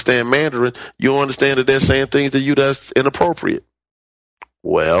don't understand Mandarin. You don't understand that they're saying things to you that's inappropriate.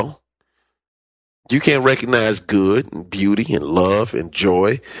 Well, you can't recognize good and beauty and love and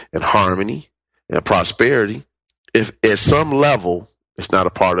joy and harmony and prosperity if at some level it's not a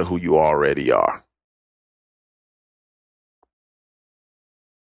part of who you already are.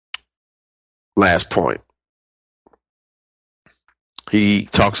 Last point. He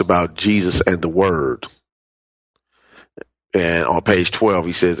talks about Jesus and the Word. And on page 12,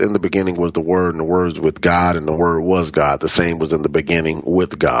 he says, in the beginning was the Word, and the Word was with God, and the Word was God. The same was in the beginning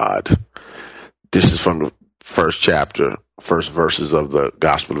with God. This is from the first chapter, first verses of the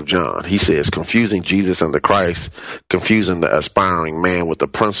Gospel of John. He says, confusing Jesus and the Christ, confusing the aspiring man with the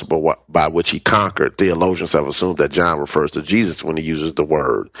principle by which he conquered. Theologians have assumed that John refers to Jesus when he uses the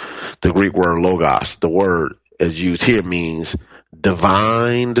word. The Greek word logos, the word as used here, means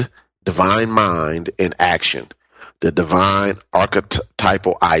divine mind in action, the divine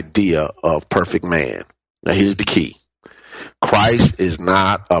archetypal idea of perfect man. Now here's the key. Christ is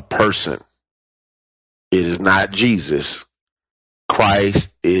not a person. It is not Jesus.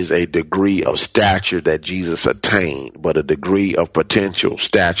 Christ is a degree of stature that Jesus attained, but a degree of potential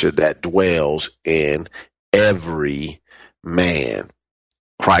stature that dwells in every man.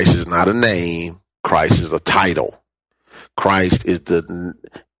 Christ is not a name. Christ is a title. Christ is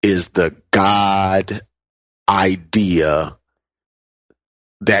the God idea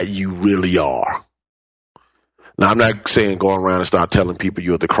that you really are. Now, I'm not saying go around and start telling people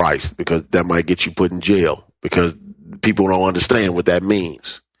you're the Christ, because that might get you put in jail, because people don't understand what that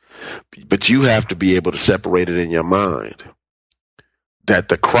means. But you have to be able to separate it in your mind that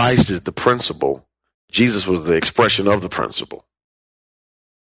the Christ is the principle. Jesus was the expression of the principle.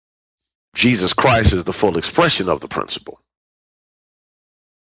 Jesus Christ is the full expression of the principle.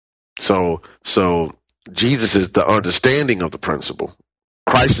 So Jesus is the understanding of the principle.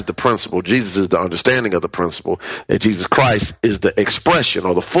 Christ is the principle. Jesus is the understanding of the principle. And Jesus Christ is the expression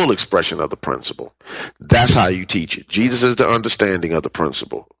or the full expression of the principle. That's how you teach it. Jesus is the understanding of the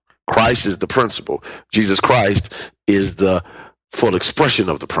principle. Christ is the principle. Jesus Christ is the full expression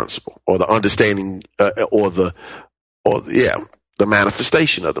of the principle, or the understanding, or the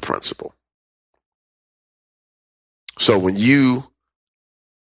manifestation of the principle. So when you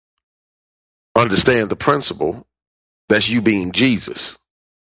understand the principle, that's you being Jesus.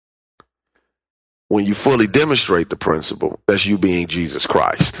 When you fully demonstrate the principle, that's you being Jesus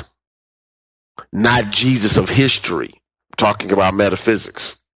Christ. Not Jesus of history. I'm talking about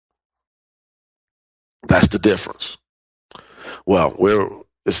metaphysics. That's the difference. Well,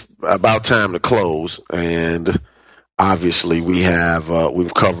 it's about time to close, and obviously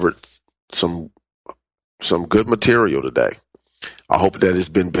we've covered some good material today. I hope that it's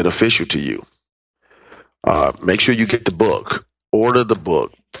been beneficial to you. Make sure you get the book. Order the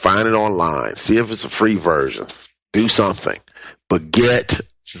book. Find it online. See if it's a free version. Do something. But get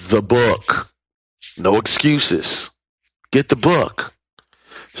the book. No excuses. Get the book.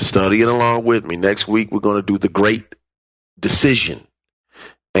 Study it along with me. Next week, we're going to do the Great Decision.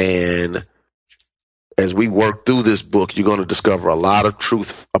 And as we work through this book, you're going to discover a lot of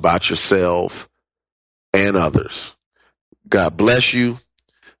truth about yourself and others. God bless you.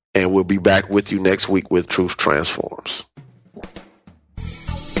 And we'll be back with you next week with Truth Transforms.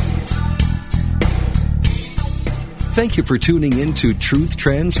 Thank you for tuning in to Truth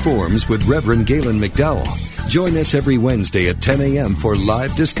Transforms with Reverend Galen McDowell. Join us every Wednesday at 10 a.m. for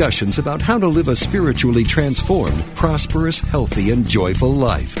live discussions about how to live a spiritually transformed, prosperous, healthy, and joyful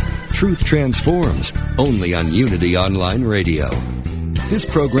life. Truth Transforms, only on Unity Online Radio. This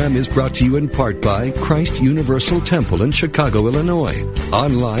program is brought to you in part by Christ Universal Temple in Chicago, Illinois.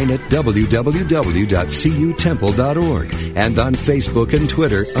 Online at www.cutemple.org and on Facebook and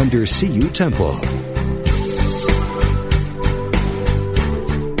Twitter under CU Temple.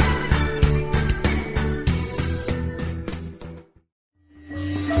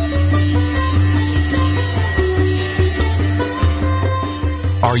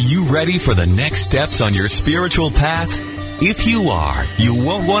 Are you ready for the next steps on your spiritual path? If you are, you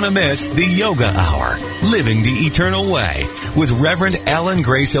won't want to miss the Yoga Hour, Living the Eternal Way, with Reverend Ellen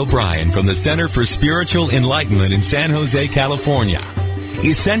Grace O'Brien from the Center for Spiritual Enlightenment in San Jose, California.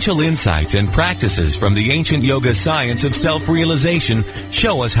 Essential insights and practices from the ancient yoga science of self-realization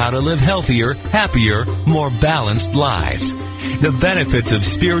show us how to live healthier, happier, more balanced lives. The benefits of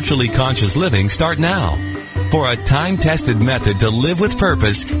spiritually conscious living start now. For a time-tested method to live with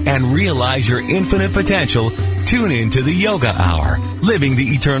purpose and realize your infinite potential, tune in to the Yoga Hour, Living the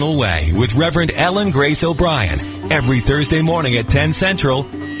Eternal Way, with Reverend Ellen Grace O'Brien, every Thursday morning at 10 Central,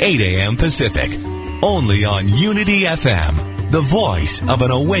 8 a.m. Pacific. Only on Unity FM, the voice of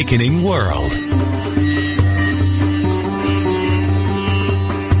an awakening world.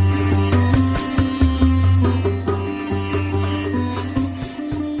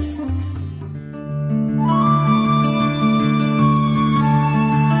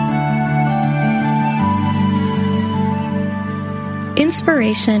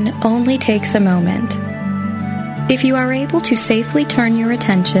 Inspiration only takes a moment. If you are able to safely turn your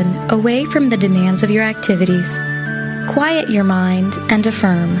attention away from the demands of your activities, quiet your mind and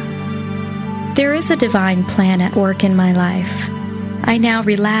affirm, "There is a divine plan at work in my life. I now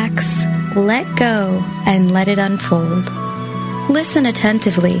relax, let go, and let it unfold." Listen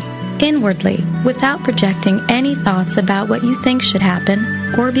attentively, inwardly, without projecting any thoughts about what you think should happen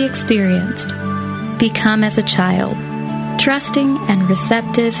or be experienced. Become as a child, trusting and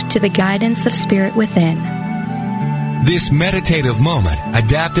receptive to the guidance of Spirit within. This meditative moment,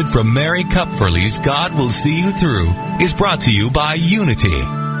 adapted from Mary Kupferle's God Will See You Through, is brought to you by Unity.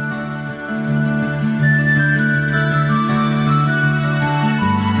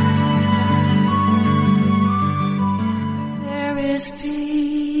 There is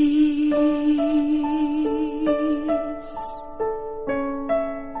peace.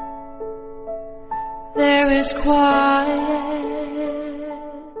 There is quiet.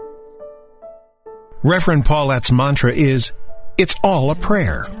 Reverend Paulette's mantra is, "It's all a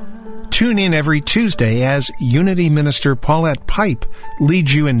prayer." Tune in every Tuesday as Unity Minister Paulette Pipe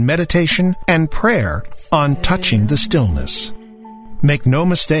leads you in meditation and prayer on Touching the Stillness. Make no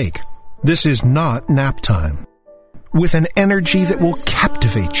mistake, this is not nap time. With an energy that will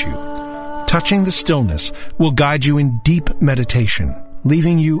captivate you, Touching the Stillness will guide you in deep meditation,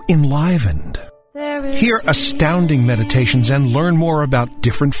 leaving you enlivened. Hear astounding meditations and learn more about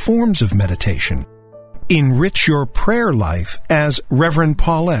different forms of meditation. Enrich your prayer life as Reverend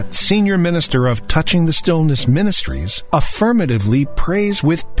Paulette, Senior Minister of Touching the Stillness Ministries, affirmatively prays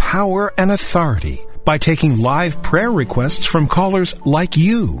with power and authority by taking live prayer requests from callers like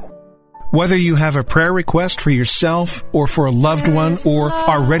you. Whether you have a prayer request for yourself or for a loved one or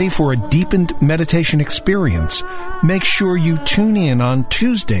are ready for a deepened meditation experience, make sure you tune in on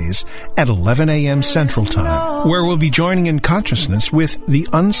Tuesdays at 11 a.m. Central Time, where we'll be joining in consciousness with the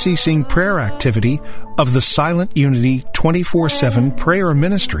unceasing prayer activity of the Silent Unity 24/7 prayer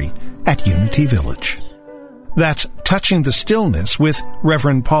ministry at Unity Village. That's Touching the Stillness with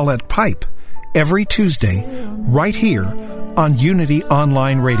Reverend Paulette Pipe every Tuesday right here on Unity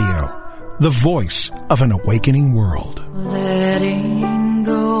Online Radio, the voice of an awakening world. Letting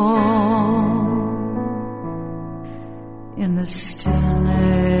go in the stillness.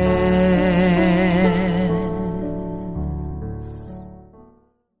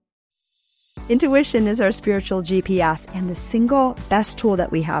 Intuition is our spiritual GPS and the single best tool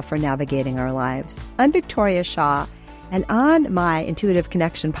that we have for navigating our lives. I'm Victoria Shaw, and on my Intuitive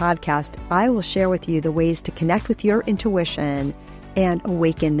Connection podcast, I will share with you the ways to connect with your intuition and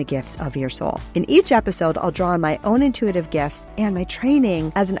awaken the gifts of your soul. In each episode, I'll draw on my own intuitive gifts and my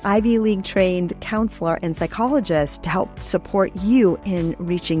training as an Ivy League trained counselor and psychologist to help support you in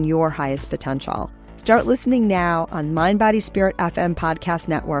reaching your highest potential. Start listening now on Mind, Body, Spirit FM Podcast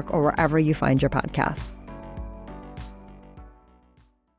Network or wherever you find your podcasts.